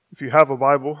If you have a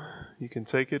Bible, you can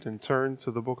take it and turn to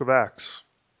the book of Acts.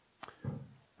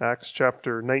 Acts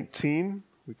chapter 19.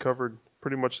 We covered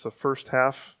pretty much the first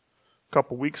half a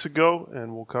couple weeks ago,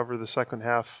 and we'll cover the second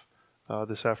half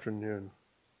this afternoon.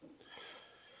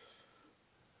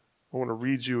 I want to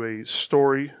read you a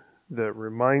story that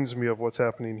reminds me of what's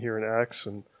happening here in Acts,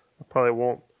 and I probably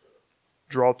won't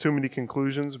draw too many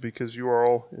conclusions because you are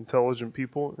all intelligent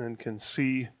people and can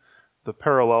see the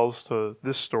parallels to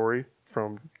this story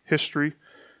from history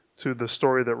to the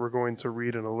story that we're going to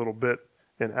read in a little bit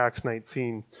in Acts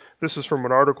 19. This is from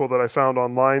an article that I found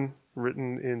online,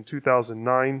 written in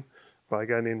 2009 by a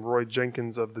guy named Roy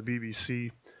Jenkins of the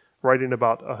BBC, writing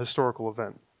about a historical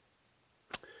event.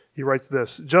 He writes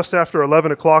this: just after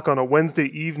 11 o'clock on a Wednesday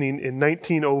evening in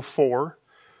 1904,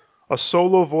 a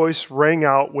solo voice rang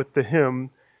out with the hymn,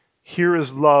 "Here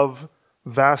is Love,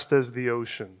 Vast as the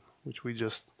Ocean," which we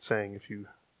just sang, if you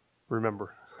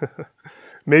remember.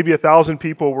 Maybe 1,000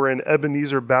 people were in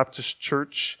Ebenezer Baptist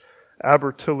Church,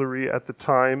 Abertillery at the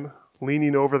time,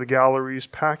 leaning over the galleries,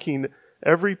 packing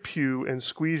every pew and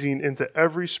squeezing into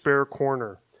every spare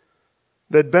corner.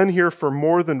 They'd been here for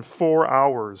more than 4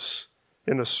 hours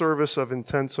in a service of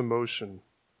intense emotion.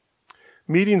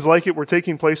 Meetings like it were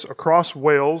taking place across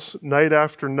Wales night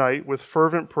after night with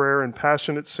fervent prayer and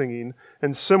passionate singing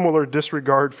and similar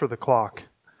disregard for the clock.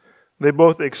 They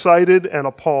both excited and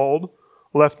appalled,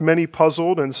 left many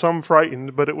puzzled and some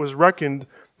frightened, but it was reckoned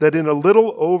that in a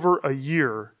little over a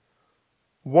year,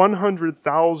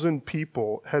 100,000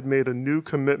 people had made a new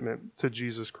commitment to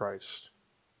Jesus Christ.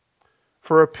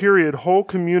 For a period, whole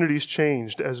communities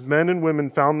changed as men and women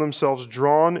found themselves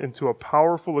drawn into a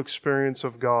powerful experience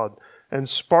of God, and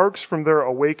sparks from their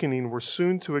awakening were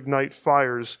soon to ignite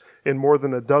fires in more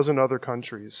than a dozen other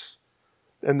countries.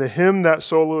 And the hymn that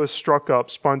soloist struck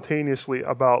up spontaneously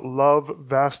about love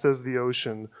vast as the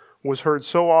ocean was heard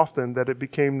so often that it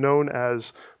became known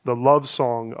as the love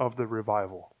song of the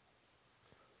revival.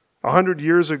 100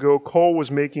 years ago, coal was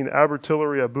making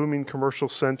Abertillery a booming commercial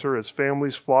center as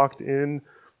families flocked in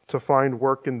to find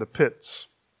work in the pits.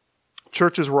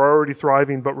 Churches were already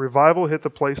thriving, but revival hit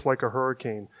the place like a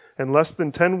hurricane. In less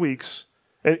than 10 weeks,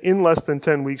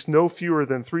 no fewer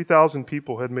than 3,000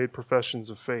 people had made professions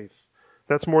of faith.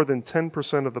 That's more than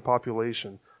 10% of the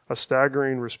population, a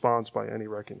staggering response by any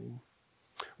reckoning.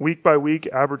 Week by week,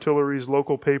 Abertillery's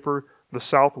local paper, the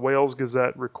South Wales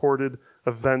Gazette, recorded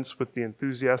events with the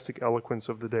enthusiastic eloquence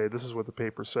of the day. This is what the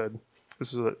paper said.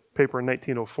 This is a paper in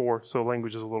 1904, so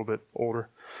language is a little bit older.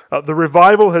 The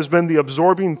revival has been the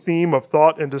absorbing theme of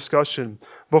thought and discussion.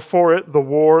 Before it, the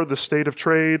war, the state of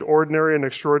trade, ordinary and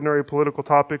extraordinary political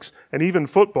topics, and even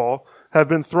football have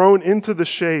been thrown into the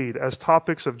shade as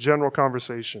topics of general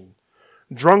conversation.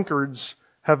 Drunkards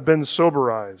have been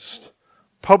soberized.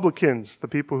 Publicans, the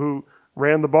people who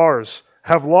ran the bars,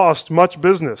 have lost much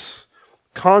business.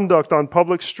 Conduct on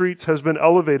public streets has been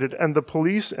elevated, and the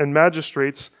police and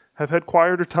magistrates have had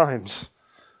quieter times.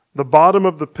 The bottom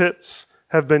of the pits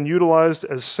have been utilized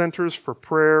as centers for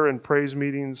prayer and praise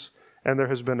meetings, and there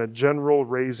has been a general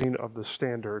raising of the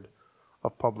standard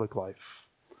of public life.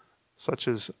 Such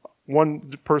as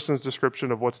one person's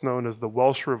description of what's known as the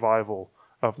Welsh Revival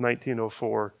of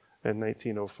 1904 and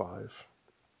 1905.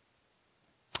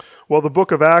 Well, the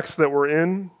book of Acts that we're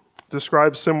in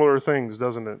describes similar things,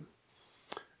 doesn't it?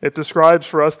 It describes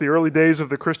for us the early days of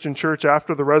the Christian church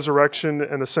after the resurrection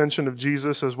and ascension of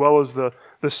Jesus, as well as the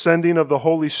sending of the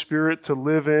Holy Spirit to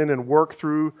live in and work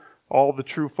through all the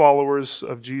true followers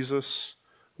of Jesus.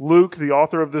 Luke, the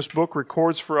author of this book,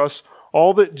 records for us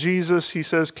all that Jesus, he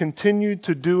says, continued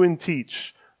to do and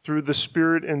teach through the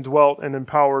Spirit indwelt and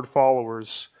empowered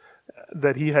followers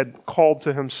that he had called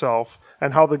to himself,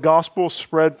 and how the gospel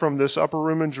spread from this upper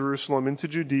room in Jerusalem into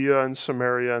Judea and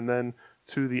Samaria and then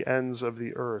to the ends of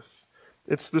the earth.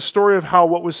 It's the story of how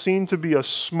what was seen to be a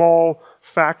small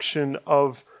faction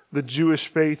of the Jewish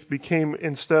faith became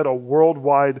instead a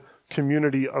worldwide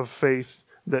community of faith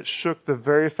that shook the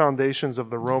very foundations of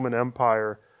the Roman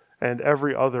Empire and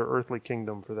every other earthly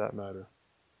kingdom for that matter.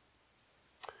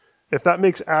 If that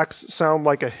makes Acts sound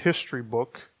like a history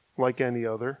book, like any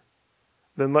other,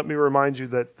 then let me remind you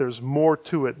that there's more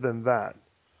to it than that.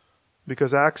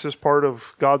 Because Acts is part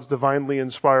of God's divinely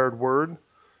inspired word,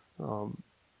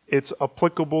 it's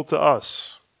applicable to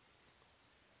us.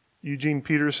 Eugene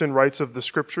Peterson writes of the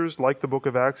scriptures, like the book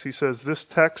of Acts, he says, "This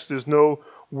text is no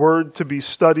word to be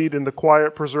studied in the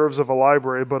quiet preserves of a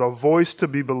library, but a voice to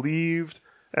be believed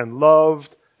and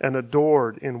loved and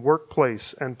adored in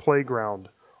workplace and playground,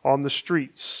 on the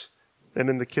streets and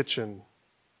in the kitchen."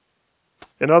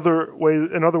 In other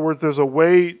words, there's a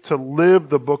way to live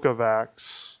the book of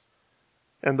Acts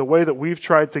And the way that we've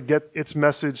tried to get its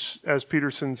message, as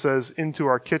Peterson says, into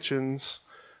our kitchens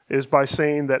is by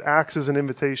saying that Acts is an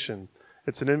invitation.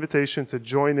 It's an invitation to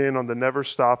join in on the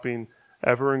never-stopping,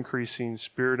 ever-increasing,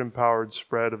 Spirit-empowered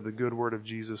spread of the good word of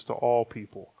Jesus to all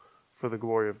people for the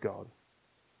glory of God.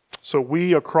 So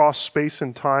we, across space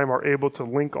and time, are able to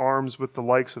link arms with the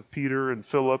likes of Peter and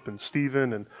Philip and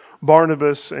Stephen and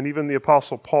Barnabas and even the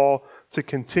Apostle Paul to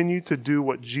continue to do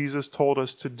what Jesus told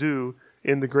us to do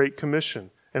in the Great Commission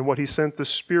and what he sent the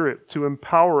Spirit to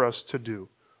empower us to do.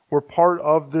 We're part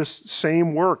of this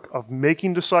same work of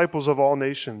making disciples of all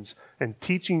nations and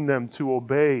teaching them to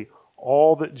obey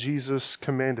all that Jesus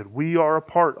commanded. We are a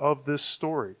part of this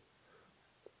story.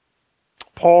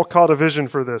 Paul caught a vision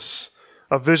for this,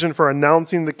 a vision for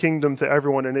announcing the kingdom to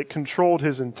everyone, and it controlled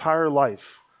his entire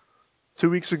life. 2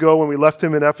 weeks ago, when we left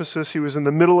him in Ephesus, he was in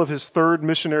the middle of his third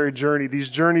missionary journey. These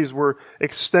journeys were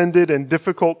extended and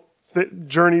difficult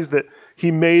journeys that he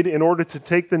made in order to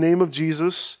take the name of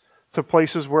Jesus to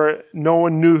places where no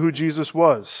one knew who Jesus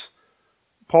was.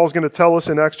 Paul's going to tell us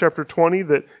in Acts chapter 20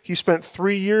 that he spent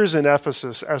 3 years in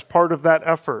Ephesus as part of that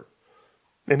effort.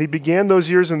 And he began those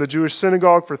years in the Jewish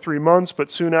synagogue for 3 months,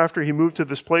 but soon after he moved to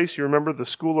this place, you remember the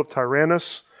school of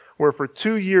Tyrannus, where for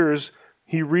 2 years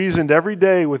he reasoned every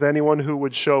day with anyone who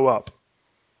would show up.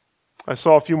 I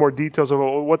saw a few more details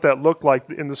about what that looked like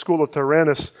in the school of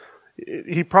Tyrannus.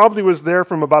 He probably was there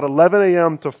from about 11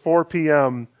 a.m. to 4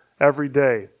 p.m. every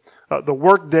day. The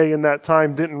work day in that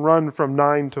time didn't run from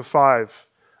 9 to 5.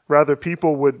 Rather,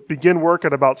 people would begin work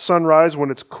at about sunrise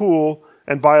when it's cool,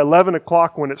 and by 11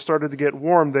 o'clock when it started to get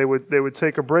warm, they would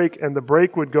take a break, and the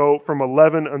break would go from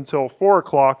 11 until 4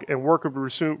 o'clock, and work would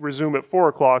resume at 4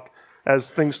 o'clock as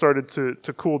things started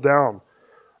to cool down.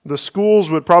 The schools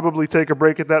would probably take a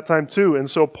break at that time too, and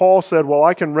so Paul said, well,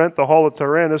 I can rent the hall of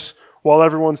Tyrannus while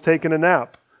everyone's taking a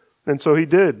nap. And so he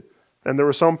did. And there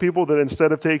were some people that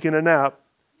instead of taking a nap,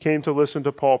 came to listen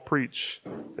to Paul preach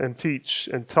and teach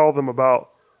and tell them about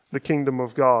the kingdom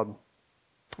of God.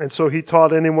 And so he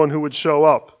taught anyone who would show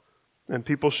up. And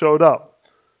people showed up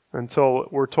until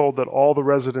we're told that all the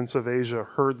residents of Asia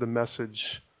heard the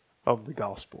message of the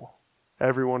gospel.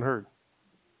 Everyone heard.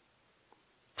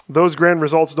 Those grand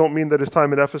results don't mean that his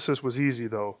time in Ephesus was easy,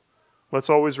 though. Let's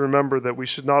always remember that we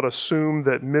should not assume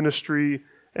that ministry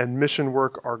and mission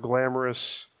work are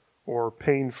glamorous or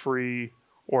pain-free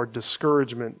or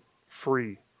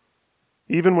discouragement-free.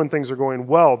 Even when things are going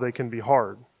well, they can be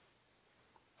hard.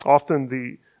 Often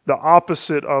the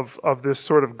opposite of this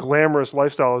sort of glamorous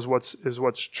lifestyle is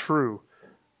what's true.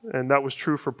 And that was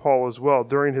true for Paul as well.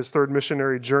 During his third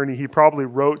missionary journey, he probably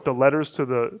wrote the letters to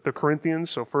the Corinthians,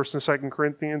 so 1st and 2nd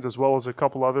Corinthians, as well as a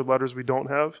couple other letters we don't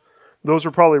have. Those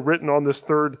were probably written on this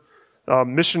third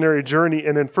missionary journey.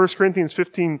 And in 1 Corinthians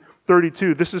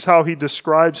 15:32, this is how he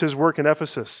describes his work in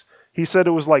Ephesus. He said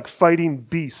it was like fighting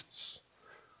beasts.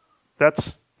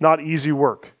 That's not easy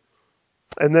work.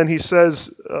 And then he says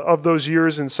of those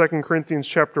years in 2 Corinthians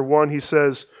chapter 1, he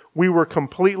says, we were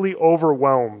completely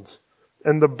overwhelmed,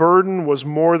 and the burden was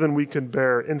more than we could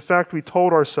bear. In fact, we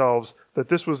told ourselves that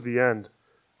this was the end.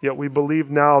 Yet we believe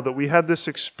now that we had this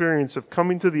experience of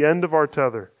coming to the end of our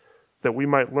tether, that we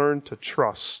might learn to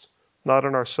trust, not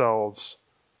in ourselves,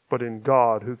 but in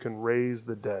God who can raise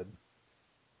the dead.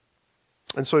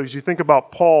 And so as you think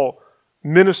about Paul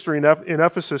ministering in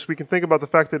Ephesus, we can think about the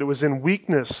fact that it was in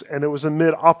weakness and it was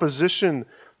amid opposition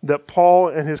that Paul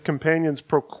and his companions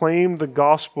proclaimed the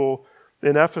gospel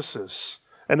in Ephesus.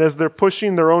 And as they're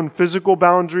pushing their own physical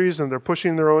boundaries and they're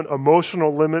pushing their own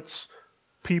emotional limits,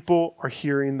 people are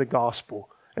hearing the gospel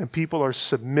and people are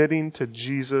submitting to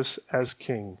Jesus as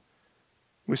King.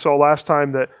 We saw last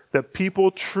time that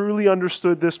people truly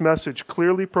understood this message,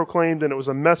 clearly proclaimed, and it was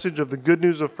a message of the good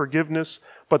news of forgiveness,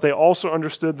 but they also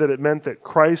understood that it meant that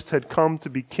Christ had come to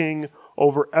be king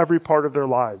over every part of their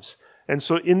lives. And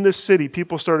so in this city,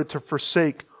 people started to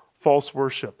forsake false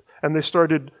worship, and they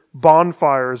started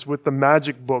bonfires with the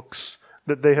magic books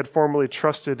that they had formerly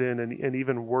trusted in and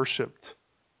even worshipped.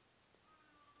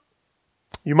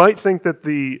 You might think that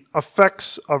the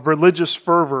effects of religious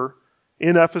fervor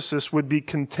in Ephesus would be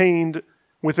contained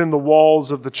within the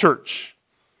walls of the church.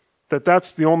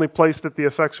 That's the only place that the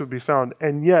effects would be found.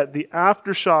 And yet, the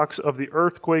aftershocks of the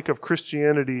earthquake of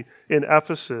Christianity in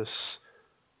Ephesus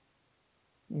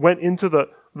went into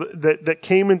that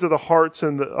came into the hearts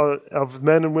and of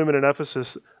men and women in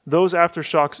Ephesus. Those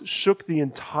aftershocks shook the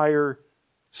entire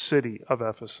city of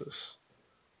Ephesus.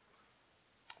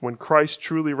 When Christ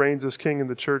truly reigns as king in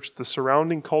the church, the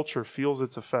surrounding culture feels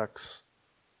its effects.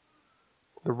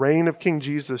 The reign of King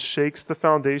Jesus shakes the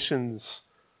foundations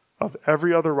of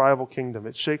every other rival kingdom.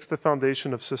 It shakes the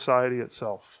foundation of society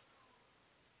itself.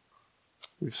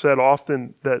 We've said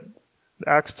often that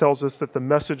Acts tells us that the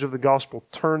message of the gospel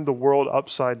turned the world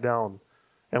upside down.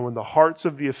 And when the hearts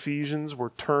of the Ephesians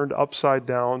were turned upside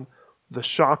down, the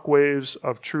shockwaves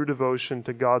of true devotion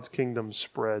to God's kingdom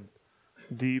spread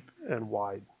deep and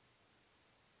wide.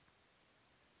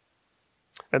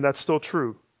 And that's still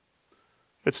true.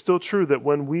 It's still true that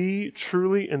when we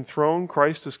truly enthrone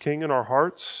Christ as King in our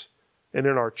hearts and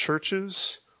in our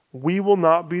churches, we will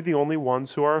not be the only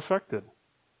ones who are affected,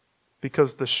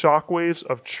 because the shockwaves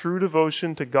of true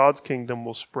devotion to God's kingdom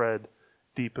will spread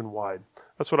deep and wide.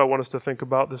 That's what I want us to think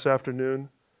about this afternoon.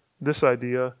 This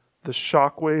idea, the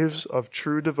shockwaves of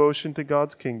true devotion to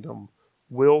God's kingdom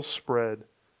will spread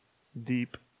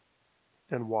deep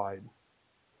and wide.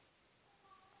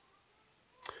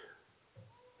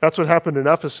 That's what happened in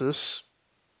Ephesus.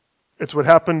 It's what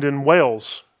happened in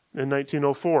Wales in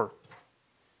 1904.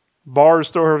 Bars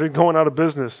started going out of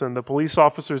business, and the police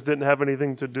officers didn't have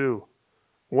anything to do.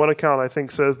 One account, I think,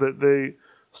 says that they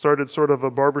started sort of a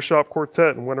barbershop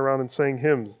quartet and went around and sang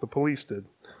hymns. The police did.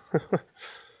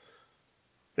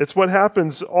 It's what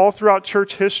happens all throughout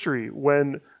church history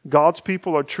when God's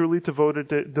people are truly devoted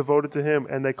to Him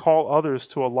and they call others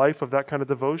to a life of that kind of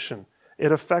devotion.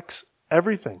 It affects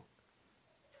everything.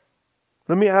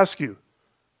 Let me ask you,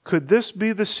 could this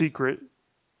be the secret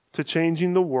to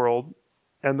changing the world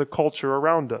and the culture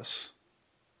around us?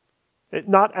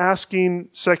 Not asking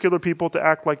secular people to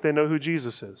act like they know who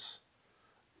Jesus is.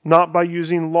 Not by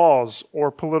using laws or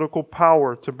political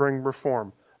power to bring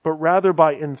reform, but rather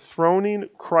by enthroning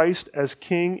Christ as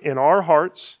King in our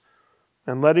hearts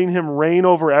and letting Him reign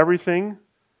over everything,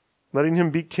 letting Him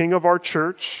be King of our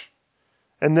church,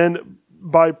 and then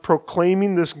by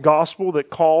proclaiming this gospel that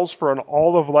calls for an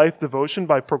all-of-life devotion,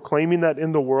 by proclaiming that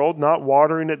in the world, not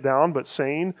watering it down, but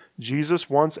saying Jesus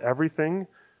wants everything,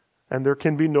 and there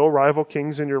can be no rival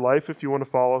kings in your life if you want to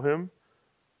follow Him.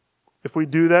 If we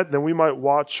do that, then we might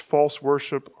watch false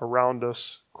worship around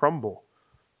us crumble,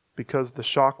 because the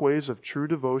shockwaves of true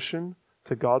devotion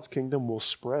to God's kingdom will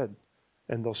spread,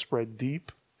 and they'll spread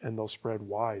deep, and they'll spread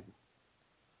wide.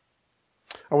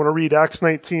 I want to read Acts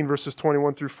 19, verses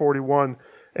 21 through 41,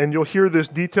 and you'll hear this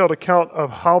detailed account of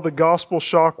how the gospel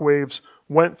shockwaves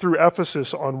went through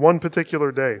Ephesus on one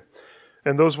particular day.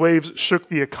 And those waves shook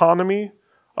the economy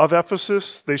of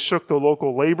Ephesus, they shook the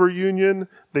local labor union,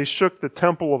 they shook the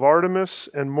temple of Artemis,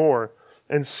 and more.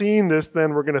 And seeing this,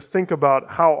 then, we're going to think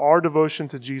about how our devotion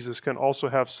to Jesus can also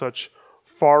have such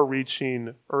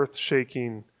far-reaching,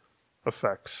 earth-shaking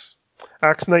effects.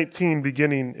 Acts 19,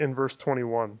 beginning in verse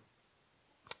 21.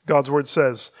 God's word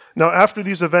says, "Now after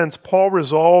these events, Paul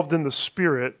resolved in the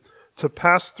Spirit to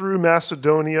pass through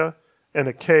Macedonia and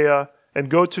Achaia and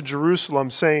go to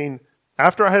Jerusalem, saying,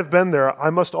 'After I have been there,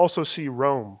 I must also see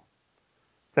Rome.'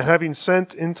 And having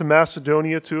sent into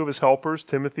Macedonia 2 of his helpers,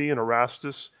 Timothy and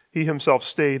Erastus, he himself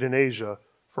stayed in Asia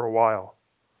for a while.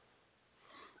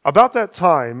 About that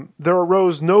time, there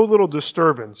arose no little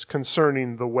disturbance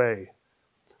concerning the way.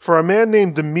 For a man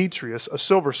named Demetrius, a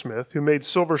silversmith, who made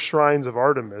silver shrines of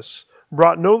Artemis,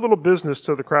 brought no little business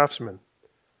to the craftsmen.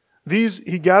 These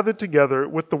he gathered together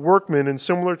with the workmen in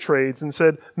similar trades and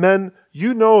said, 'Men,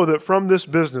 you know that from this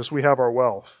business we have our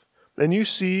wealth. And you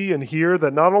see and hear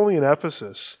that not only in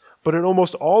Ephesus, but in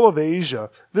almost all of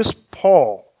Asia, this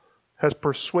Paul has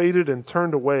persuaded and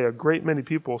turned away a great many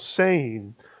people,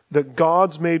 saying that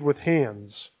gods made with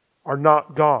hands are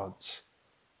not gods.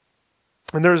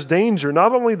 And there is danger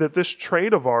not only that this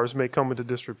trade of ours may come into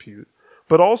disrepute,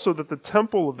 but also that the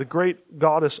temple of the great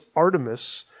goddess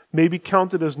Artemis may be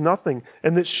counted as nothing,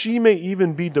 and that she may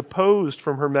even be deposed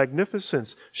from her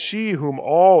magnificence, she whom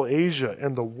all Asia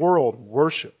and the world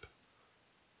worship.'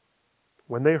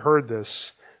 When they heard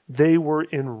this, they were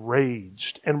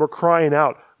enraged and were crying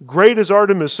out, 'Great is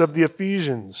Artemis of the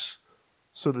Ephesians!'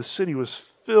 So the city was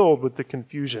filled with the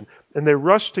confusion, and they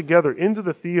rushed together into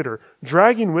the theater,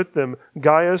 dragging with them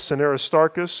Gaius and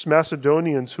Aristarchus,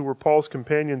 Macedonians who were Paul's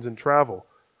companions in travel.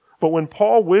 But when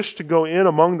Paul wished to go in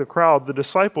among the crowd, the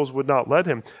disciples would not let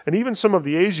him. And even some of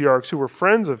the Asiarchs who were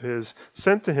friends of his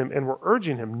sent to him and were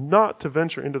urging him not to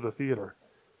venture into the theater.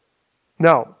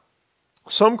 Now,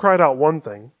 some cried out one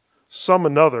thing, some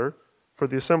another, for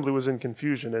the assembly was in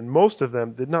confusion, and most of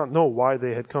them did not know why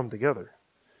they had come together.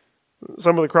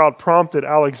 Some of the crowd prompted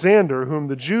Alexander, whom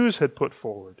the Jews had put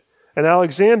forward. And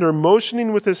Alexander,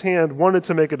 motioning with his hand, wanted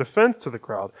to make a defense to the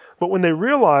crowd. But when they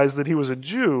realized that he was a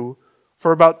Jew,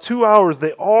 for about 2 hours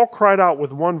they all cried out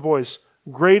with one voice,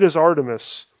 'Great is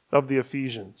Artemis of the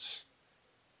Ephesians.'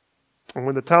 And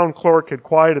when the town clerk had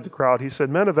quieted the crowd, he said,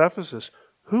 'Men of Ephesus,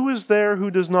 who is there who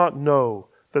does not know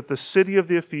that the city of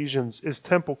the Ephesians is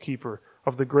temple keeper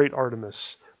of the great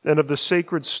Artemis, and of the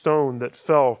sacred stone that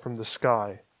fell from the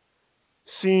sky.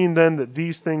 Seeing then that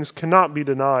these things cannot be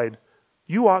denied,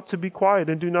 you ought to be quiet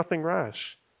and do nothing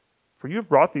rash. For you have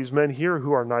brought these men here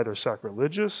who are neither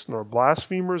sacrilegious nor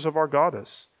blasphemers of our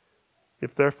goddess.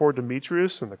 If therefore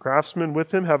Demetrius and the craftsmen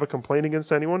with him have a complaint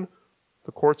against anyone,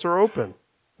 the courts are open,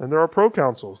 and there are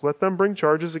proconsuls. Let them bring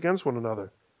charges against one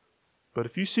another. But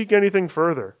if you seek anything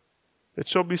further, it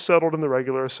shall be settled in the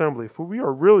regular assembly. For we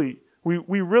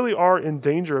really are in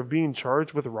danger of being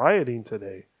charged with rioting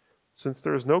today, since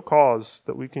there is no cause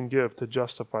that we can give to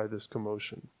justify this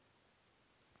commotion.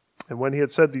 And when he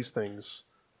had said these things,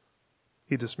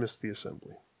 he dismissed the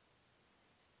assembly.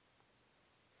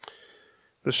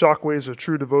 The shockwaves of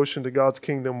true devotion to God's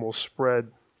kingdom will spread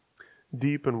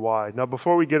deep and wide. Now,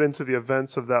 before we get into the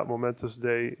events of that momentous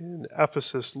day in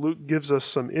Ephesus, Luke gives us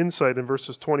some insight in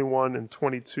verses 21 and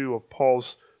 22 of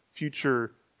Paul's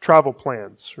future travel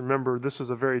plans. Remember, this is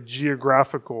a very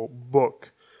geographical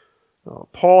book.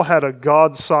 Paul had a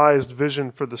God-sized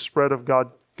vision for the spread of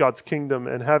God's kingdom,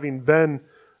 and having been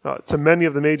to many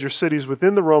of the major cities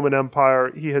within the Roman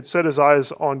Empire, he had set his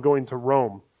eyes on going to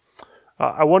Rome.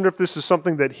 I wonder if this is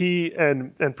something that he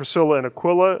and Priscilla and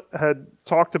Aquila had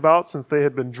talked about since they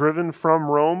had been driven from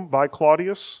Rome by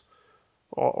Claudius,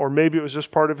 or maybe it was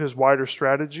just part of his wider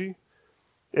strategy.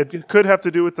 It could have to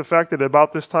do with the fact that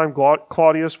about this time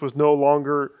Claudius was no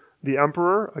longer the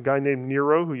emperor. A guy named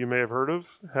Nero, who you may have heard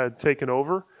of, had taken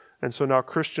over, and so now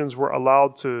Christians were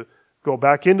allowed to go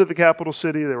back into the capital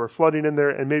city. They were flooding in there,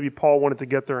 and maybe Paul wanted to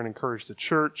get there and encourage the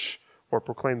church or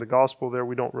proclaim the gospel there.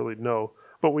 We don't really know.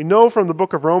 But we know from the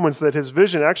book of Romans that his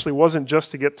vision actually wasn't just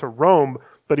to get to Rome,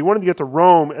 but he wanted to get to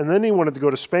Rome, and then he wanted to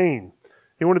go to Spain.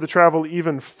 He wanted to travel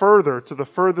even further to the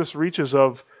furthest reaches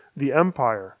of the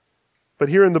empire. But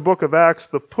here in the book of Acts,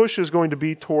 the push is going to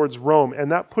be towards Rome,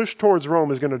 and that push towards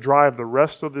Rome is going to drive the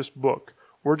rest of this book.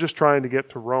 We're just trying to get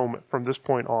to Rome from this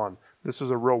point on. This is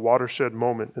a real watershed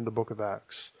moment in the book of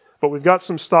Acts. But we've got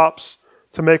some stops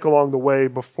to make along the way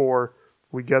before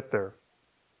we get there.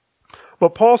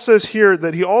 But Paul says here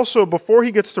that he also, before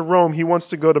he gets to Rome, he wants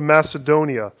to go to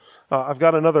Macedonia. I've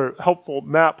got another helpful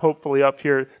map hopefully up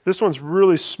here. This one's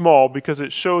really small because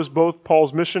it shows both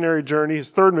Paul's missionary journey,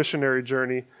 his third missionary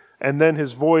journey, and then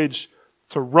his voyage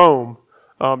to Rome.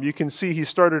 You can see he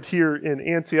started here in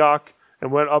Antioch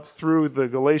and went up through the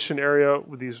Galatian area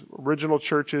with these original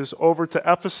churches over to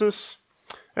Ephesus.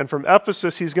 And from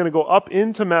Ephesus, he's going to go up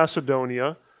into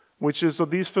Macedonia, which is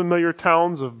these familiar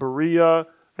towns of Berea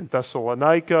and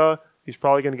Thessalonica. He's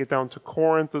probably going to get down to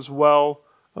Corinth as well.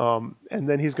 And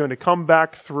then he's going to come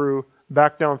back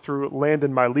down through, land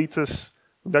in Miletus.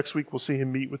 Next week we'll see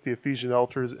him meet with the Ephesian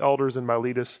elders in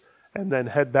Miletus, and then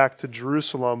head back to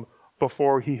Jerusalem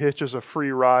before he hitches a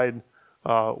free ride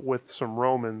with some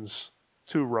Romans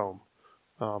to Rome.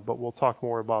 But we'll talk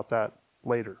more about that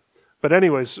later. But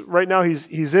anyways, right now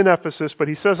he's in Ephesus, but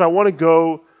he says, I want to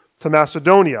go to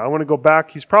Macedonia. I want to go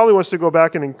back. He probably wants to go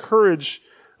back and encourage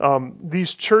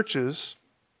these churches.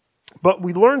 But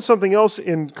we learn something else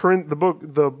in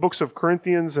the books of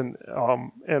Corinthians and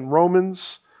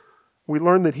Romans. We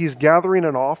learn that he's gathering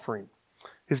an offering.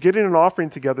 He's getting an offering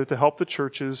together to help the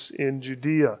churches in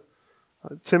Judea.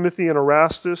 Timothy and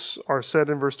Erastus are said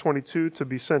in verse 22 to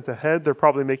be sent ahead. They're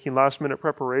probably making last-minute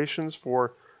preparations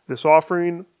for this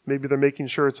offering. Maybe they're making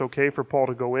sure it's okay for Paul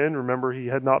to go in. Remember, he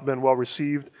had not been well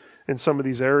received in some of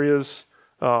these areas.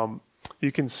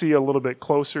 You can see a little bit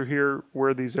closer here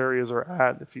where these areas are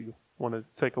at if you want to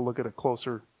take a look at a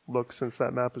closer look, since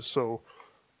that map is so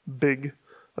big.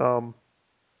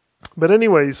 But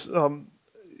anyways,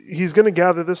 he's going to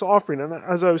gather this offering. And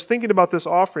as I was thinking about this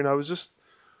offering, I was just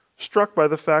struck by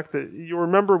the fact that you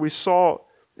remember we saw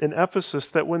in Ephesus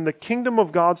that when the kingdom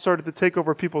of God started to take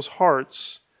over people's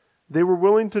hearts, they were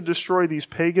willing to destroy these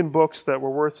pagan books that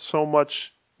were worth so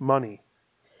much money.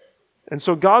 And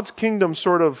so God's kingdom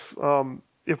sort of,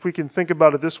 if we can think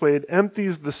about it this way, it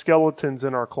empties the skeletons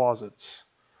in our closets.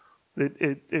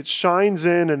 It shines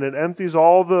in and it empties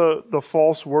all the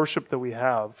false worship that we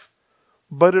have.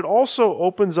 But it also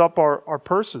opens up our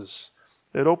purses.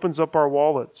 It opens up our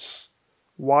wallets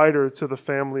wider to the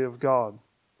family of God.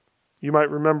 You might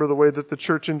remember the way that the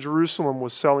church in Jerusalem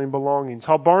was selling belongings,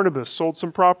 how Barnabas sold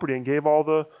some property and gave all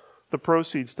the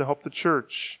proceeds to help the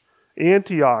church.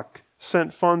 Antioch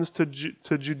sent funds to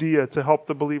Judea to help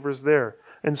the believers there.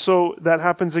 And so that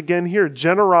happens again here.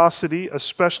 Generosity,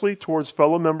 especially towards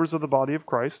fellow members of the body of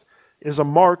Christ, is a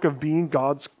mark of being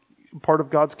part of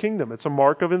God's kingdom. It's a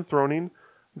mark of enthroning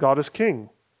God as king.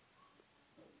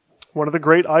 One of the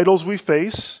great idols we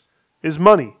face is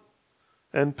money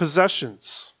and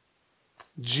possessions.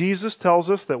 Jesus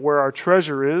tells us that where our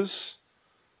treasure is,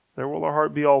 there will our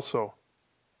heart be also.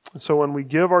 And so when we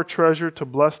give our treasure to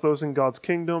bless those in God's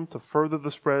kingdom, to further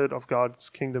the spread of God's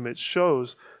kingdom, it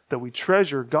shows that we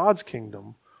treasure God's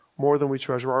kingdom more than we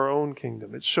treasure our own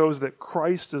kingdom. It shows that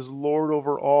Christ is Lord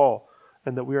over all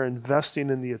and that we are investing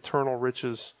in the eternal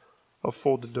riches of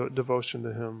full devotion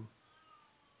to Him.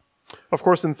 Of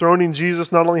course, enthroning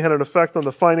Jesus not only had an effect on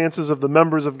the finances of the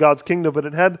members of God's kingdom, but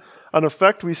it had an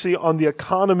effect, we see, on the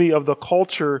economy of the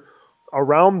culture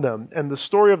around them. And the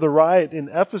story of the riot in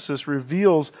Ephesus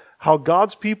reveals how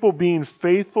God's people being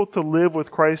faithful to live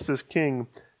with Christ as King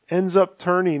ends up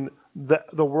turning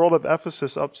the world of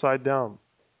Ephesus upside down.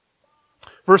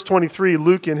 Verse 23,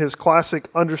 Luke, in his classic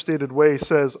understated way,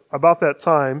 says, about that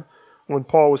time, when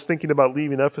Paul was thinking about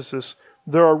leaving Ephesus,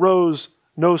 there arose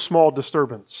no small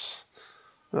disturbance.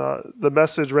 The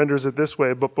Message renders it this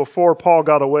way, but before Paul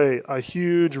got away, a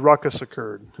huge ruckus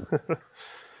occurred.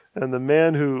 And the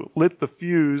man who lit the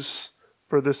fuse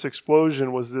for this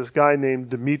explosion was this guy named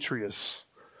Demetrius.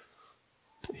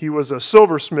 He was a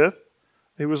silversmith.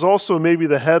 He was also maybe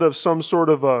the head of some sort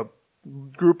of a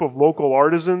group of local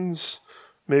artisans,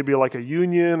 maybe like a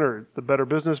union or the Better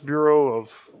Business Bureau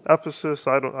of Ephesus.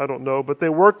 I don't know. But they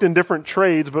worked in different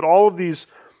trades, but all of these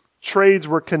trades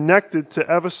were connected to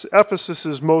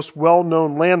Ephesus's most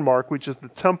well-known landmark, which is the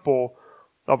Temple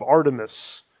of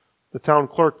Artemis. The town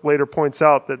clerk later points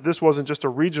out that this wasn't just a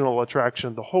regional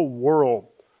attraction. The whole world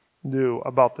knew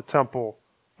about the Temple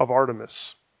of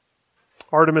Artemis.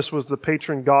 Artemis was the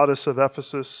patron goddess of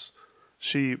Ephesus.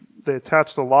 They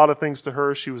attached a lot of things to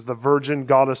her. She was the virgin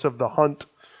goddess of the hunt.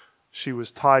 She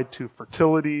was tied to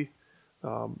fertility.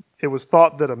 It was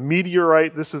thought that a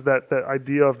meteorite, this is that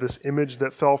idea of this image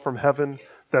that fell from heaven,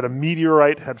 that a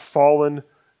meteorite had fallen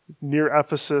near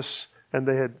Ephesus, and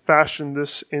they had fashioned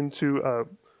this into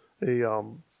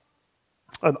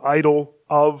an idol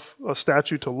of a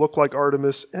statue to look like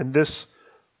Artemis, and this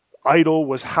idol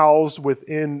was housed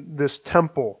within this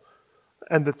temple.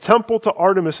 And the temple to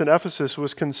Artemis in Ephesus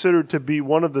was considered to be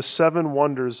one of the 7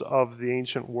 wonders of the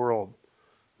ancient world.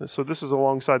 And so this is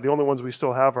alongside, the only ones we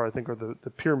still have are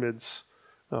the pyramids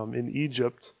in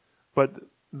Egypt. But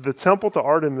the temple to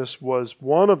Artemis was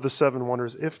one of the 7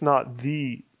 wonders, if not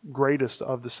the greatest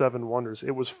of the 7 wonders.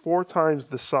 It was 4 times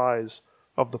the size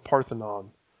of the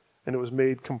Parthenon, and it was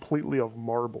made completely of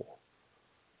marble.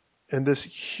 And this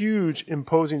huge,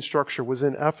 imposing structure was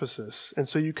in Ephesus. And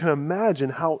so you can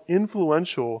imagine how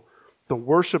influential the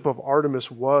worship of Artemis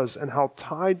was and how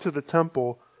tied to the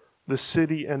temple the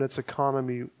city and its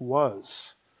economy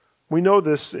was. We know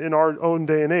this in our own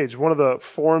day and age. One of the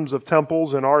forms of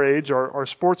temples in our age are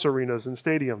sports arenas and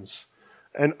stadiums.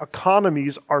 And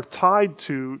economies are tied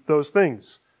to those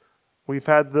things. We've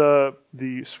had the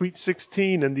Sweet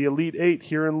 16 and the Elite 8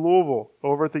 here in Louisville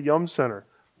over at the Yum Center.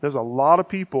 There's a lot of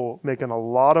people making a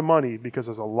lot of money because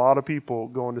there's a lot of people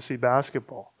going to see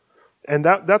basketball. And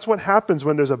that's what happens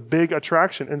when there's a big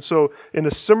attraction. And so in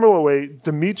a similar way,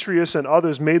 Demetrius and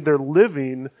others made their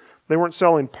living. They weren't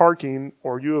selling parking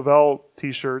or U of L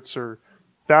t-shirts or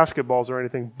basketballs or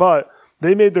anything, but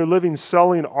they made their living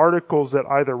selling articles that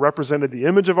either represented the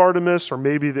image of Artemis or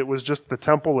maybe that was just the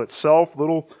temple itself,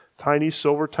 little tiny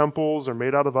silver temples or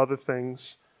made out of other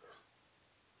things.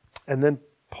 And then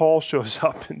Paul shows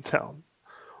up in town.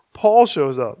 Paul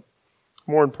shows up.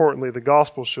 More importantly, the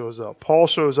gospel shows up. Paul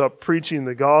shows up preaching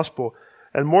the gospel.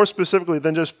 And more specifically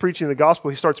than just preaching the gospel,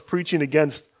 he starts preaching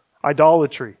against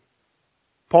idolatry.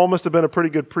 Paul must have been a pretty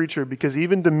good preacher because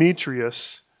even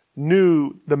Demetrius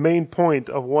knew the main point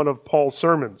of one of Paul's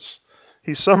sermons.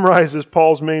 He summarizes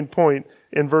Paul's main point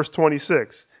in verse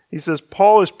 26. He says,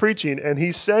 Paul is preaching and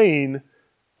he's saying,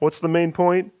 what's the main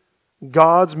point?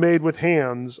 Gods made with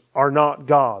hands are not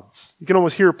gods. You can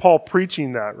almost hear Paul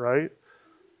preaching that, right?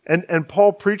 And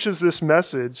Paul preaches this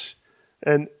message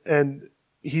and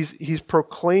he's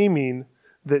proclaiming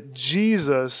that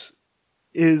Jesus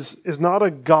is not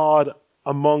a God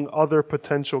among other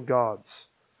potential gods.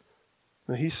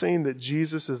 And he's saying that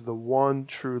Jesus is the one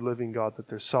true living God, that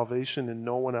there's salvation in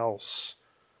no one else.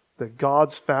 That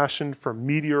God's fashioned from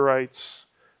meteorites,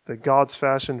 that God's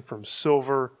fashioned from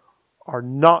silver are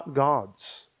not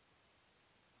gods.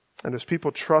 And as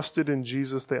people trusted in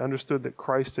Jesus, they understood that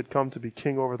Christ had come to be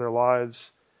king over their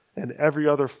lives, and every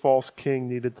other false king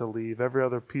needed to leave. Every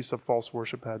other piece of false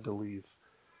worship had to leave.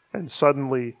 And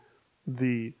suddenly,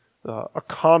 the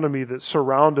economy that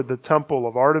surrounded the temple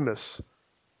of Artemis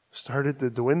started to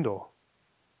dwindle.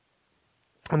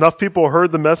 Enough people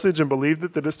heard the message and believed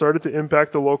it that it started to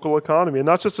impact the local economy. And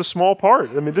not just a small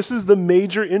part. I mean, this is the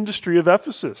major industry of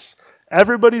Ephesus.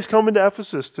 Everybody's coming to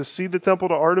Ephesus to see the temple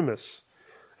to Artemis.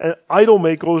 And idol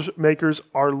makers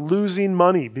are losing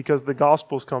money because the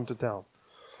gospel's come to town.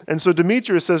 And so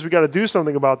Demetrius says we got to do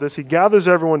something about this. He gathers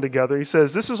everyone together. He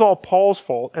says this is all Paul's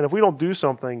fault, and if we don't do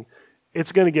something,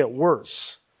 it's going to get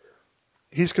worse.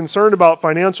 He's concerned about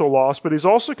financial loss, but he's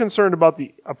also concerned about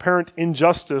the apparent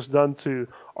injustice done to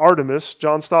Artemis.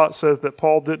 John Stott says that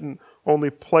Paul didn't only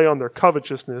play on their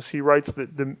covetousness. He writes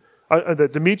that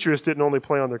Demetrius didn't only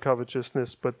play on their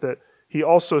covetousness, but that he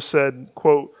also said,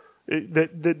 quote,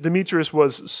 that Demetrius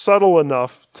was subtle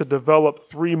enough to develop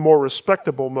three more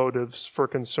respectable motives for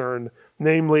concern,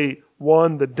 namely,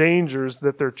 one, the dangers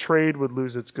that their trade would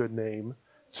lose its good name,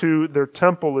 two, their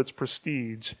temple its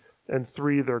prestige, and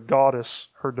three, their goddess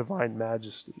her divine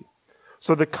majesty.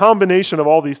 So the combination of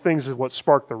all these things is what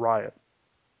sparked the riot.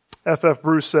 F.F.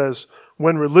 Bruce says,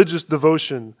 when religious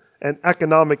devotion and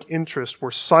economic interest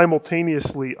were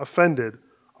simultaneously offended,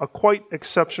 a quite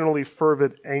exceptionally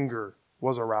fervid anger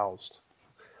was aroused.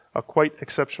 A quite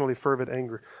exceptionally fervid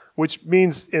anger, which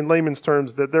means in layman's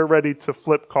terms that they're ready to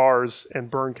flip cars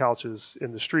and burn couches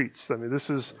in the streets. I mean,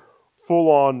 this is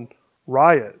full-on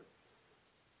riot.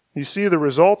 You see the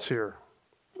results here.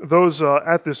 Those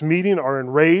at this meeting are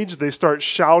enraged. They start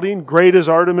shouting, "Great is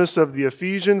Artemis of the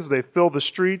Ephesians." They fill the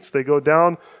streets. They go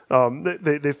down.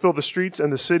 They fill the streets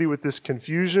and the city with this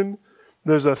confusion.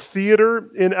 There's a theater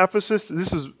in Ephesus.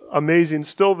 This is amazing.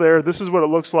 Still there. This is what it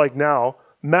looks like now.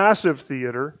 Massive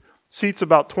theater. Seats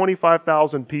about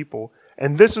 25,000 people.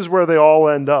 And this is where they all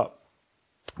end up.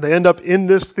 They end up in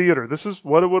this theater. This is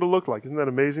what it would have looked like. Isn't that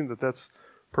amazing that that's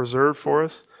preserved for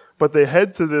us? But they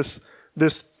head to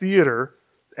this theater,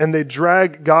 and they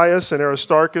drag Gaius and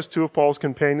Aristarchus, two of Paul's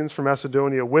companions from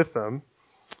Macedonia, with them.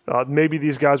 Maybe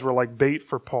these guys were like bait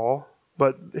for Paul.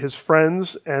 But his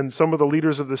friends and some of the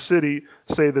leaders of the city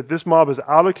say that this mob is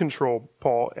out of control,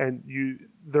 Paul, and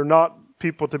they're not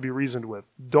people to be reasoned with.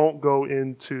 Don't go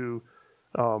into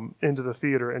the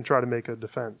theater and try to make a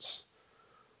defense.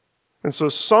 And so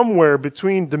somewhere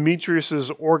between Demetrius's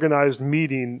organized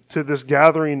meeting to this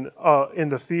gathering in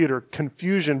the theater,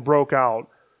 confusion broke out.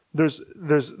 There's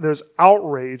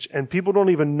outrage, and people don't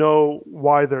even know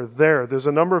why they're there. There's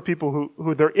a number of people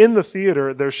who they're in the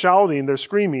theater, they're shouting, they're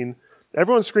screaming.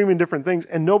 Everyone's screaming different things,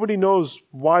 and nobody knows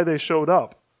why they showed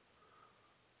up.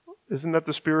 Isn't that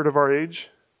the spirit of our age?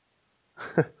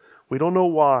 We don't know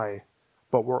why,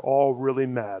 but we're all really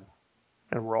mad,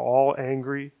 and we're all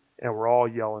angry, and we're all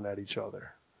yelling at each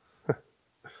other.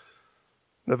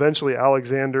 Eventually,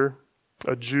 Alexander,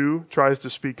 a Jew, tries to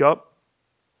speak up,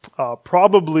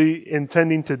 probably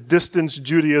intending to distance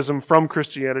Judaism from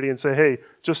Christianity and say, hey,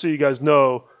 just so you guys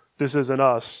know, this isn't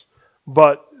us.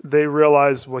 But they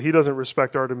realize, well, he doesn't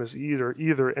respect Artemis either.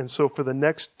 And so for the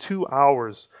next 2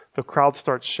 hours, the crowd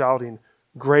starts shouting,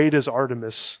 "Great is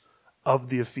Artemis of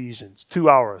the Ephesians." 2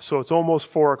 hours. So it's almost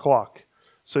 4 o'clock.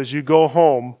 So as you go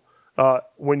home,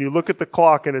 when you look at the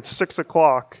clock and it's 6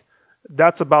 o'clock,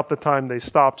 that's about the time they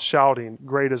stopped shouting,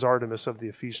 "Great is Artemis of the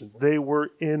Ephesians." They were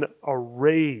in a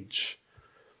rage.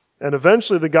 And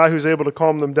eventually the guy who's able to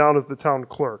calm them down is the town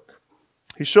clerk.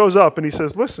 He shows up and he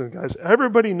says, "Listen, guys,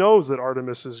 everybody knows that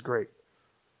Artemis is great.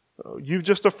 You've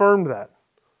just affirmed that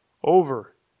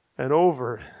over and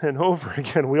over and over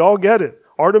again. We all get it.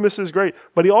 Artemis is great."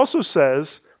 But he also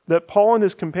says that Paul and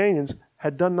his companions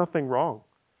had done nothing wrong.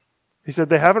 He said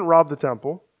they haven't robbed the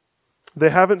temple. They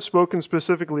haven't spoken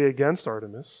specifically against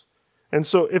Artemis. And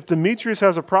so if Demetrius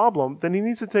has a problem, then he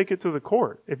needs to take it to the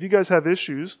court. If you guys have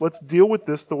issues, let's deal with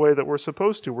this the way that we're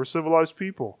supposed to. We're civilized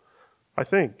people, I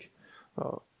think.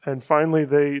 And finally,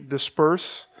 they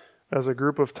disperse as a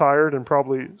group of tired and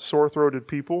probably sore-throated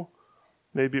people.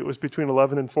 Maybe it was between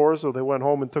 11 and 4, so they went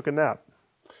home and took a nap.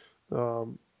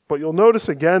 But you'll notice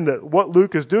again that what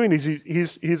Luke is doing is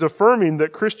he's affirming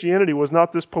that Christianity was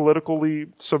not this politically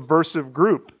subversive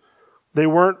group. They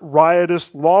weren't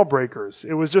riotous lawbreakers.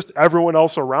 It was just everyone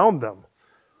else around them.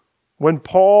 When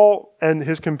Paul and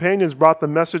his companions brought the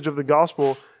message of the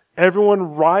gospel,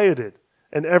 everyone rioted.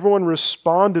 And everyone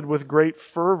responded with great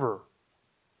fervor.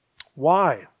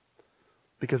 Why?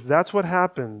 Because that's what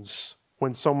happens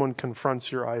when someone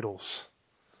confronts your idols.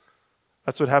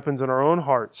 That's what happens in our own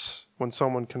hearts when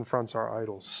someone confronts our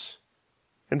idols.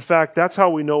 In fact, that's how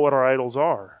we know what our idols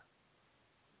are.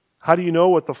 How do you know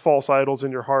what the false idols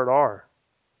in your heart are?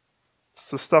 It's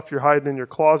the stuff you're hiding in your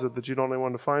closet that you don't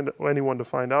want anyone to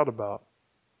find out about.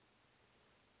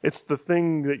 It's the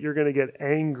thing that you're going to get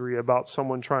angry about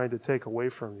someone trying to take away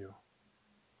from you.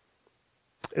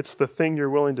 It's the thing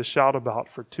you're willing to shout about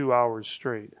for 2 hours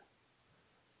straight.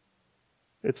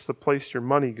 It's the place your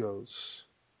money goes.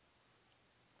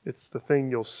 It's the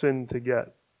thing you'll sin to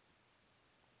get.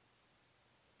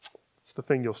 It's It's the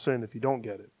thing you'll sin if you don't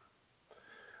get it.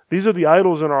 These are the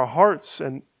idols in our hearts,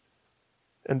 and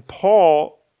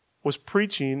Paul was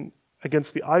preaching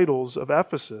against the idols of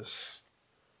Ephesus.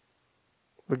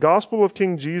 The gospel of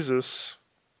King Jesus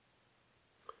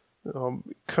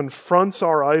confronts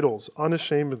our idols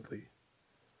unashamedly.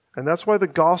 And that's why the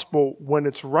gospel, when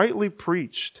it's rightly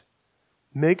preached,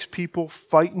 makes people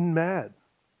fighting mad.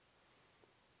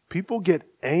 People get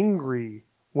angry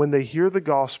when they hear the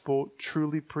gospel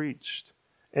truly preached.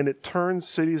 And it turns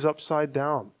cities upside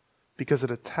down because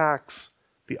it attacks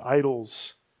the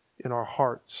idols in our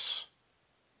hearts.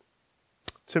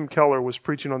 Tim Keller was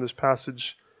preaching on this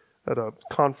passage at a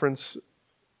conference.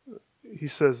 He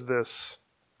says this: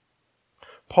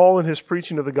 Paul, in his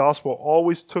preaching of the gospel,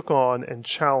 always took on and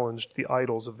challenged the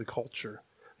idols of the culture,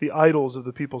 the idols of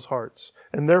the people's hearts.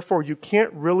 And therefore, you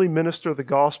can't really minister the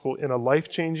gospel in a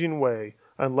life-changing way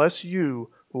unless you,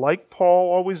 like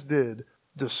Paul always did,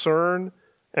 discern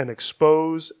and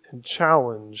expose and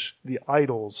challenge the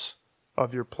idols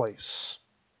of your place.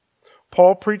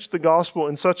 Paul preached the gospel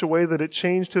in such a way that it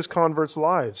changed his converts'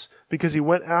 lives because he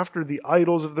went after the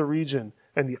idols of the region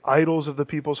and the idols of the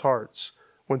people's hearts.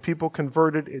 When people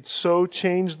converted, it so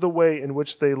changed the way in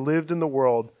which they lived in the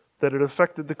world that it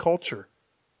affected the culture.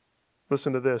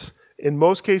 Listen to this. In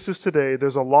most cases today,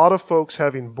 there's a lot of folks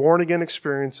having born-again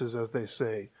experiences, as they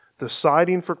say,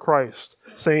 deciding for Christ,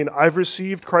 saying, I've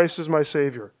received Christ as my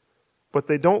Savior, but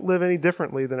they don't live any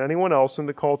differently than anyone else in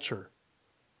the culture.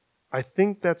 I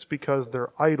think that's because their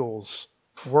idols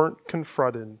weren't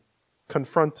confronted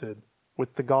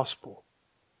with the gospel.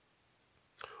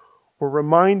 We're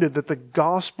reminded that the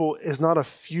gospel is not a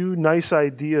few nice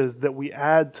ideas that we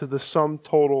add to the sum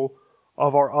total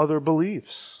of our other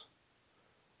beliefs.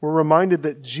 We're reminded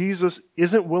that Jesus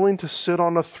isn't willing to sit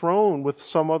on a throne with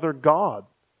some other god.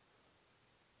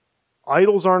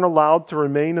 Idols aren't allowed to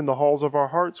remain in the halls of our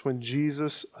hearts when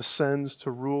Jesus ascends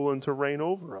to rule and to reign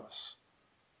over us.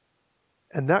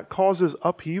 And that causes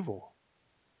upheaval.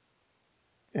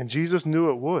 And Jesus knew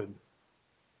it would.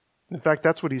 In fact,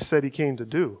 that's what he said he came to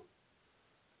do.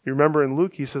 You remember in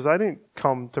Luke, he says, I didn't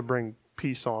come to bring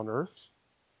peace on earth.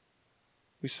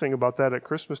 We sing about that at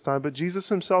Christmas time, but Jesus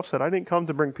himself said, I didn't come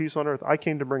to bring peace on earth. I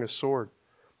came to bring a sword.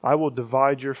 I will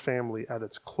divide your family at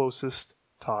its closest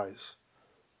ties.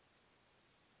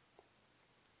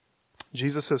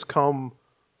 Jesus has come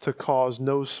to cause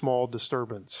no small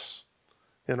disturbance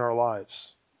in our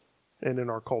lives and in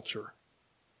our culture.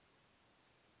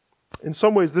 In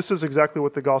some ways, this is exactly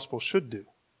what the gospel should do.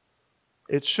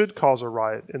 It should cause a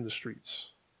riot in the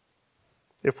streets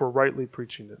if we're rightly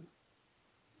preaching it.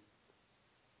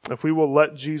 If we will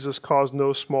let Jesus cause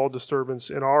no small disturbance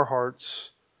in our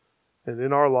hearts and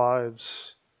in our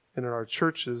lives and in our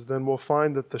churches, then we'll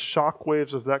find that the shock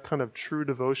waves of that kind of true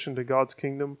devotion to God's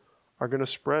kingdom are going to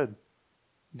spread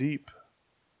deep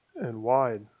and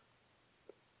wide.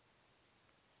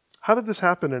 How did this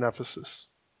happen in Ephesus?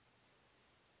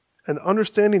 And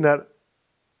understanding that,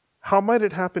 how might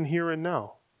it happen here and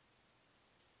now?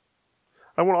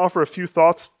 I want to offer a few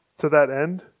thoughts to that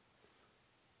end,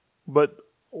 but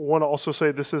I want to also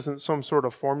say this isn't some sort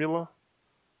of formula.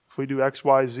 If we do X,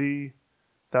 Y, Z,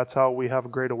 that's how we have a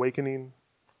great awakening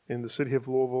in the city of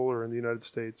Louisville or in the United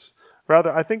States.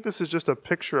 Rather, I think this is just a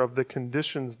picture of the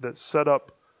conditions that set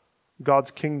up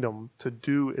God's kingdom to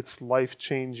do its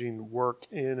life-changing work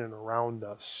in and around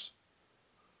us.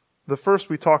 The first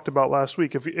we talked about last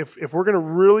week. If we're going to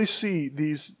really see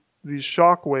these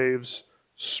shock waves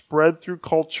spread through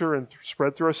culture and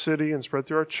spread through our city and spread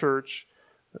through our church,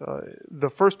 the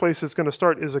first place it's going to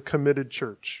start is a committed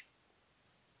church.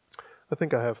 I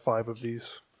think I have 5 of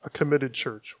these. A committed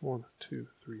church. 1, 2,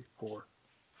 3, 4,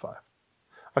 5.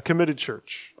 A committed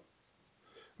church.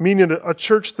 Meaning a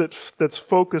church that's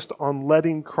focused on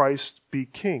letting Christ be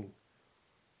king.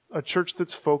 A church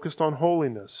that's focused on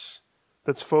holiness.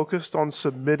 That's focused on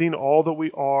submitting all that we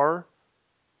are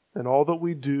and all that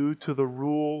we do to the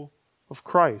rule of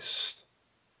Christ.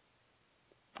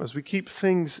 As we keep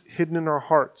things hidden in our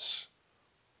hearts,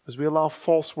 as we allow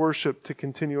false worship to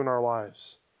continue in our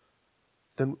lives,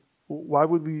 then why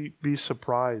would we be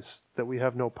surprised that we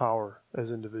have no power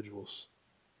as individuals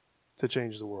to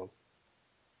change the world?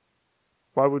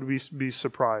 Why would we be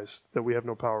surprised that we have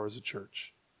no power as a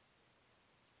church?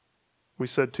 We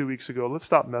said 2 weeks ago, let's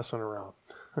stop messing around.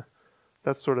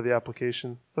 That's sort of the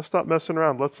application. Let's stop messing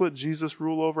around. Let's let Jesus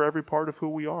rule over every part of who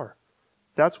we are.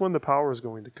 That's when the power is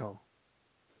going to come.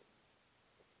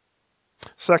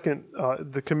 Second,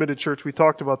 the committed church. We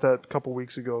talked about that a couple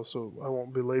weeks ago, so I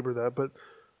won't belabor that. But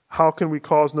how can we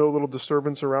cause no little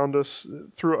disturbance around us?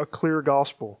 Through a clear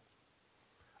gospel.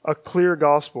 a clear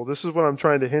gospel. This is what I'm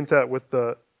trying to hint at with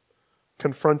the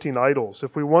confronting idols.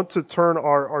 If we want to turn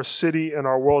our city and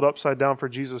our world upside down for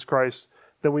Jesus Christ,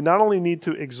 then we not only need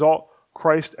to exalt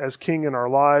Christ as King in our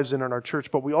lives and in our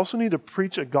church, but we also need to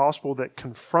preach a gospel that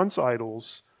confronts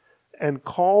idols and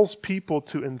calls people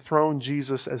to enthrone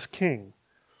Jesus as King.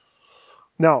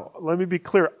 Now, let me be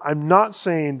clear. I'm not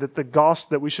saying that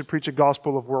that we should preach a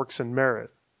gospel of works and merit.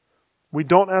 We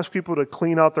don't ask people to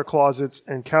clean out their closets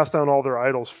and cast down all their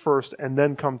idols first and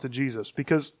then come to Jesus,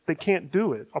 because they can't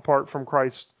do it apart from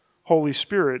Christ's Holy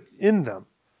Spirit in them.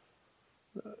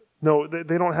 No,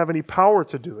 they don't have any power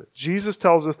to do it. Jesus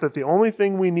tells us that the only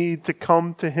thing we need to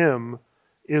come to Him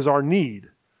is our need.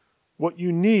 What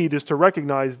you need is to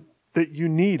recognize that you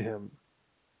need Him.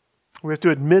 We have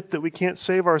to admit that we can't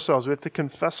save ourselves. We have to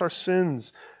confess our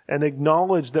sins and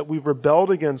acknowledge that we've rebelled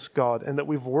against God and that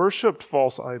we've worshipped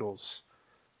false idols.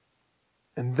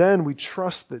 And then we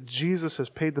trust that Jesus has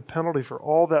paid the penalty for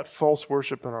all that false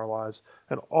worship in our lives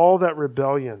and all that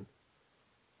rebellion.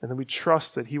 And then we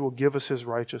trust that He will give us His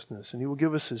righteousness and He will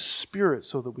give us His Spirit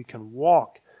so that we can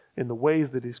walk in the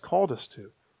ways that He's called us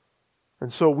to.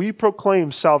 And so we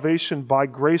proclaim salvation by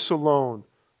grace alone,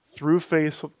 through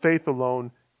faith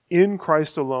alone, in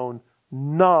Christ alone,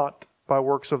 not by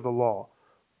works of the law.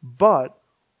 But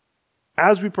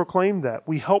as we proclaim that,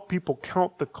 we help people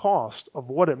count the cost of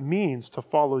what it means to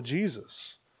follow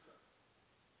Jesus.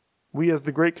 We, as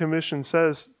the Great Commission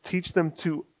says, teach them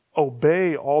to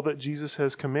obey all that Jesus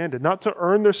has commanded, not to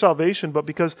earn their salvation, but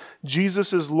because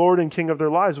Jesus is Lord and King of their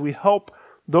lives. We help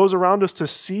those around us to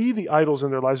see the idols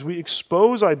in their lives. We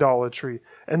expose idolatry,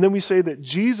 and then we say that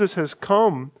Jesus has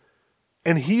come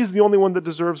and He's the only one that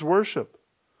deserves worship.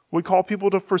 We call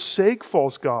people to forsake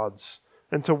false gods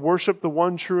and to worship the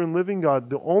one true and living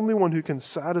God, the only one who can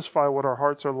satisfy what our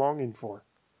hearts are longing for.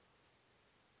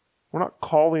 We're not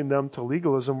calling them to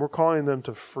legalism, we're calling them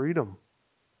to freedom.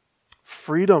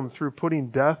 Freedom through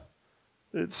putting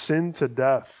sin to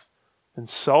death and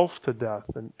self to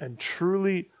death and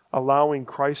truly allowing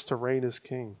Christ to reign as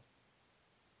King.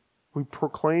 We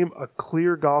proclaim a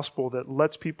clear gospel that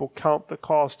lets people count the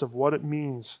cost of what it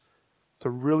means to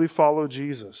really follow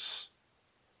Jesus.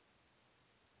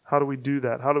 How do we do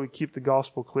that? How do we keep the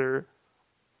gospel clear?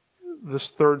 This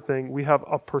third thing, we have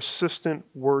a persistent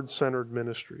word-centered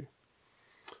ministry.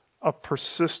 A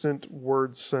persistent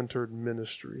word-centered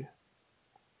ministry.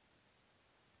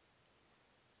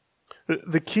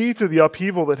 The key to the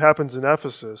upheaval that happens in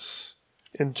Ephesus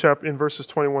in verses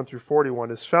 21 through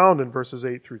 41 is found in verses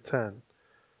 8 through 10.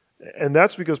 And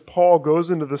that's because Paul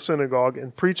goes into the synagogue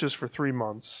and preaches for 3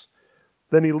 months.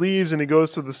 Then he leaves and he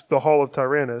goes to the hall of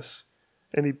Tyrannus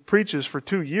and he preaches for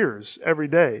 2 years every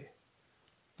day.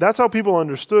 That's how people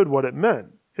understood what it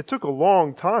meant. It took a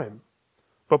long time.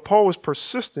 But Paul was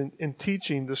persistent in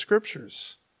teaching the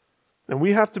Scriptures. And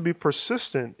we have to be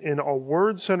persistent in a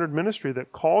word-centered ministry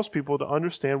that calls people to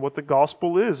understand what the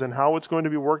gospel is and how it's going to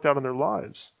be worked out in their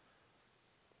lives.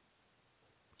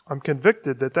 I'm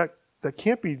convicted that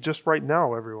can't be just right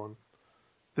now, everyone.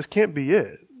 This can't be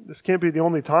it. This can't be the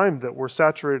only time that we're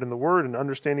saturated in the Word and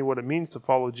understanding what it means to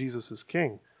follow Jesus as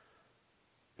King.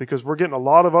 Because we're getting a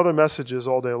lot of other messages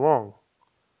all day long.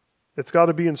 It's got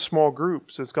to be in small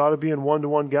groups. It's got to be in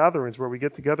one-to-one gatherings where we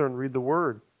get together and read the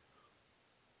Word.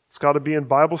 It's got to be in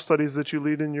Bible studies that you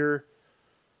lead in your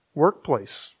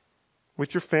workplace,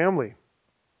 with your family,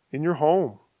 in your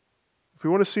home. If we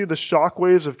want to see the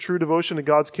shockwaves of true devotion to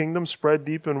God's kingdom spread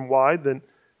deep and wide, then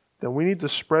we need to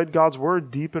spread God's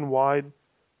Word deep and wide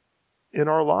in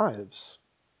our lives.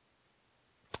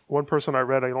 One person I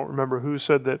read, I don't remember who,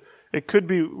 said that it could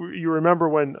be, you remember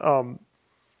when, I'm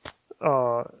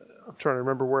trying to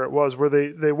remember where it was, where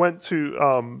they went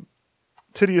to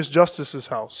Titius Justus's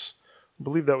house. I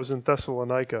believe that was in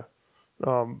Thessalonica.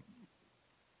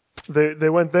 They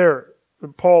went there.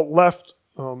 Paul left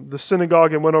the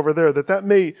synagogue and went over there. That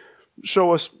may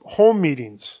show us home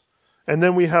meetings. And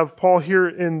then we have Paul here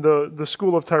in the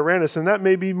school of Tyrannus, and that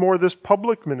may be more this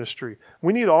public ministry.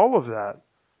 We need all of that.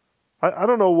 I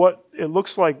don't know what it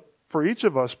looks like for each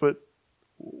of us, but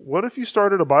what if you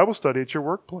started a Bible study at your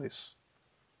workplace?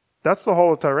 That's the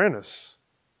hall of Tyrannus.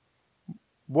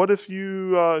 What if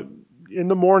you, in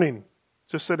the morning,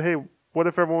 just said, hey, what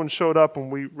if everyone showed up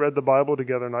and we read the Bible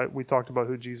together and we talked about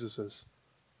who Jesus is?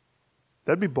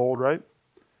 That'd be bold, right?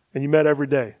 And you met every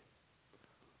day.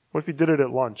 What if you did it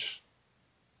at lunch?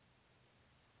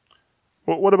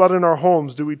 What about in our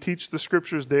homes? Do we teach the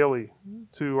Scriptures daily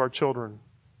to our children?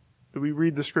 Do we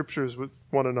read the Scriptures with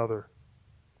one another?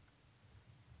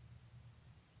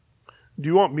 Do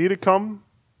you want me to come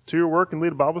to your work and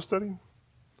lead a Bible study?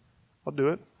 I'll do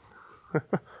it.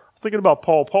 I'll thinking about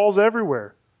Paul. Paul's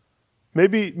everywhere.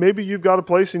 Maybe you've got a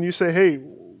place and you say, hey,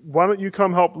 why don't you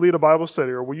come help lead a Bible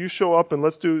study? Or will you show up and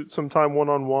let's do some time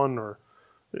one-on-one? Or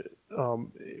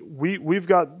we've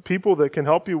got people that can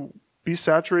help you be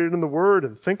saturated in the Word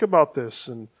and think about this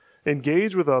and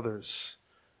engage with others.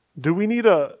 Do we need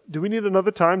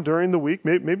another time during the week?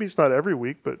 Maybe it's not every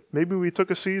week, but maybe we took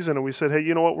a season and we said, hey,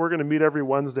 you know what? We're going to meet every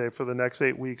Wednesday for the next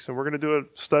 8 weeks, and we're going to do a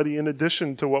study in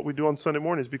addition to what we do on Sunday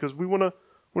mornings because we want to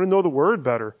know the Word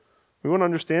better. We want to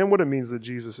understand what it means that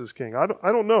Jesus is King. I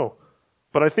don't know,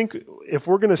 but I think if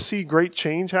we're going to see great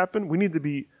change happen, we need to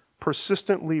be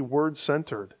persistently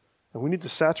Word-centered, and we need to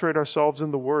saturate ourselves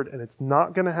in the Word, and it's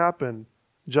not going to happen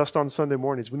just on Sunday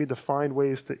mornings. We need to find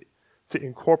ways to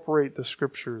incorporate the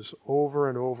Scriptures over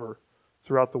and over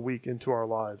throughout the week into our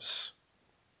lives.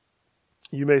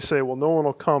 You may say, well, no one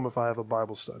will come if I have a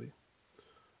Bible study.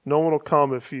 No one will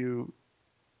come if you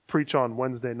preach on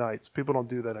Wednesday nights. People don't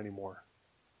do that anymore.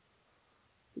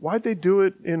 Why'd they do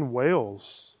it in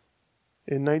Wales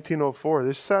in 1904?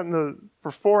 They sat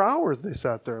for 4 hours they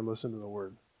sat there and listened to the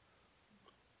Word.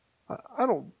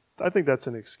 I think that's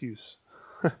an excuse.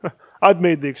 I've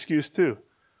made the excuse too.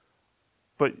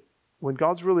 But when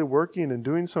God's really working and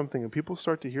doing something and people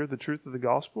start to hear the truth of the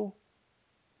gospel,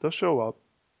 they'll show up.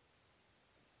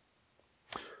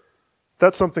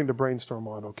 That's something to brainstorm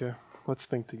on, okay? Let's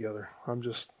think together. I'm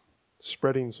just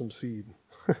spreading some seed.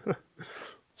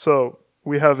 So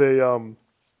we have a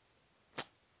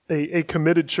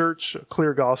committed church, a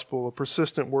clear gospel, a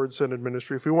persistent word-centered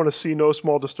ministry. If we want to see no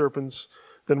small disturbance,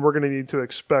 then we're going to need to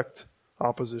expect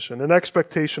opposition. An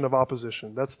expectation of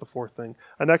opposition. That's the fourth thing.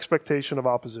 An expectation of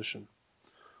opposition.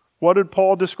 What did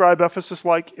Paul describe Ephesus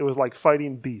like? It was like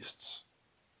fighting beasts.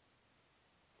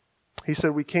 He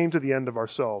said we came to the end of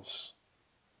ourselves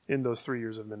in those 3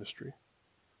 years of ministry.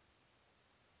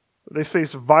 They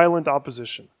faced violent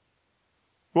opposition.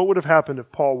 What would have happened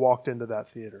if Paul walked into that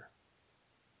theater?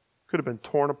 Could have been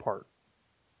torn apart.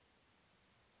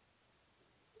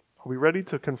 Are we ready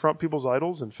to confront people's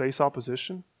idols and face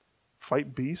opposition?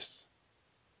 Fight beasts?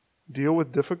 Deal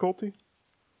with difficulty?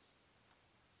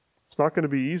 It's not going to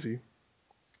be easy.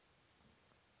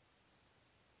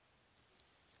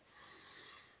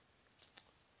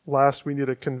 Last, we need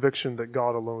a conviction that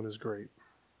God alone is great.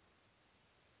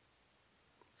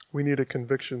 We need a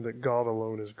conviction that God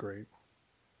alone is great.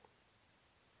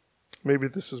 Maybe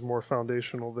this is more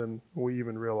foundational than we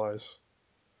even realize.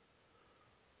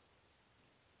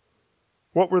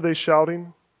 What were they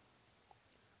shouting?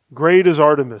 Great is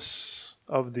Artemis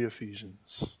of the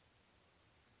Ephesians.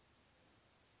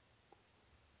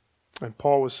 And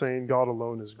Paul was saying God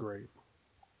alone is great.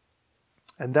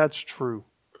 And that's true.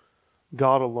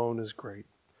 God alone is great.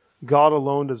 God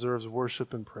alone deserves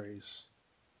worship and praise.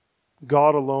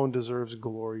 God alone deserves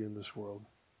glory in this world.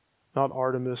 Not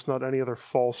Artemis, not any other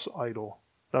false idol,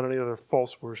 not any other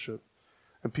false worship.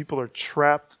 And people are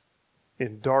trapped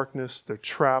in darkness. They're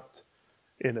trapped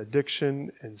in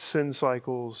addiction and sin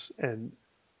cycles, and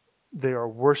they are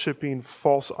worshiping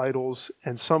false idols,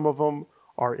 and some of them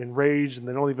are enraged and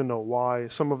they don't even know why.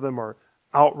 Some of them are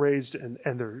outraged and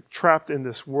they're trapped in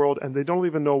this world and they don't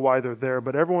even know why they're there,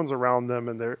 but everyone's around them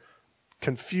and they're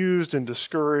confused and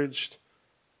discouraged.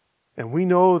 And we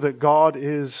know that God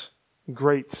is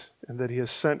great and that He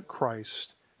has sent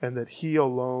Christ and that He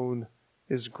alone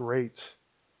is great.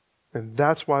 And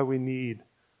that's why we need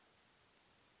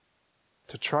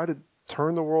to try to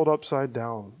turn the world upside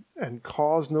down and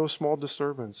cause no small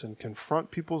disturbance and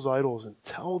confront people's idols and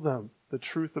tell them the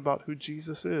truth about who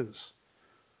Jesus is.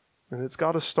 And it's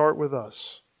got to start with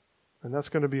us. And that's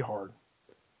going to be hard.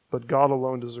 But God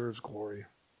alone deserves glory.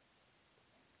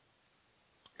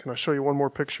 Can I show you one more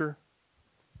picture?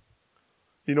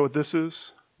 You know what this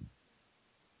is?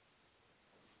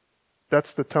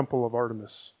 That's the temple of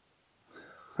Artemis.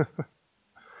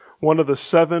 One of the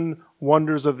 7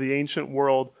 wonders of the ancient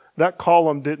world. That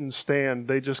column didn't stand.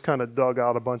 They just kind of dug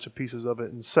out a bunch of pieces of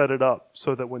it and set it up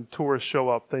so that when tourists show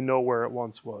up, they know where it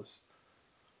once was.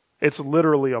 It's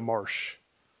literally a marsh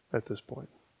at this point.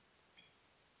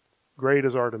 Great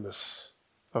is Artemis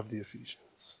of the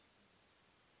Ephesians.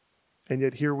 And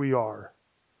yet here we are,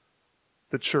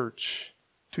 the church,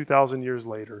 2,000 years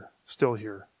later, still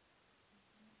here.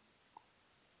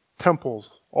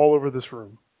 Temples all over this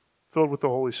room, filled with the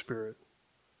Holy Spirit,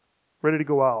 ready to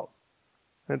go out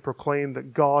and proclaim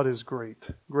that God is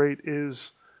great. Great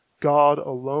is God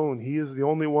alone. He is the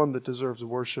only one that deserves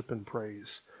worship and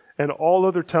praise. And all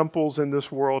other temples in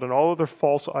this world and all other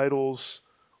false idols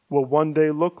will one day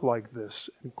look like this,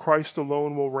 and Christ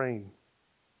alone will reign.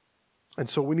 And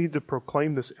so we need to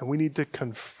proclaim this, and we need to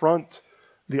confront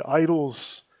the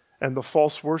idols and the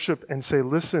false worship and say,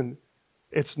 listen,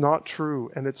 it's not true,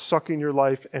 and it's sucking your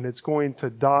life, and it's going to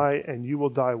die, and you will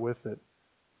die with it.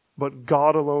 But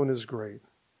God alone is great.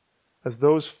 As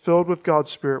those filled with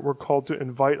God's Spirit, we're called to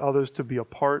invite others to be a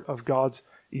part of God's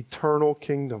eternal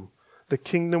kingdom, the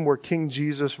kingdom where King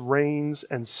Jesus reigns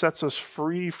and sets us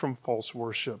free from false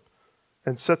worship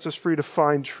and sets us free to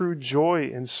find true joy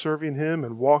in serving Him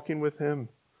and walking with Him.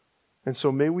 And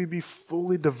so may we be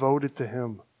fully devoted to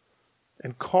Him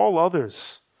and call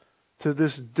others to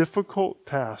this difficult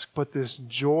task, but this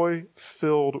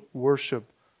joy-filled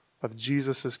worship of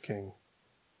Jesus as King.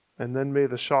 And then may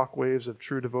the shock waves of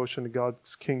true devotion to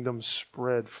God's kingdom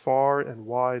spread far and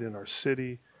wide in our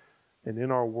city and in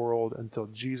our world until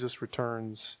Jesus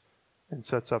returns and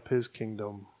sets up His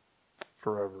kingdom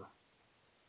forever.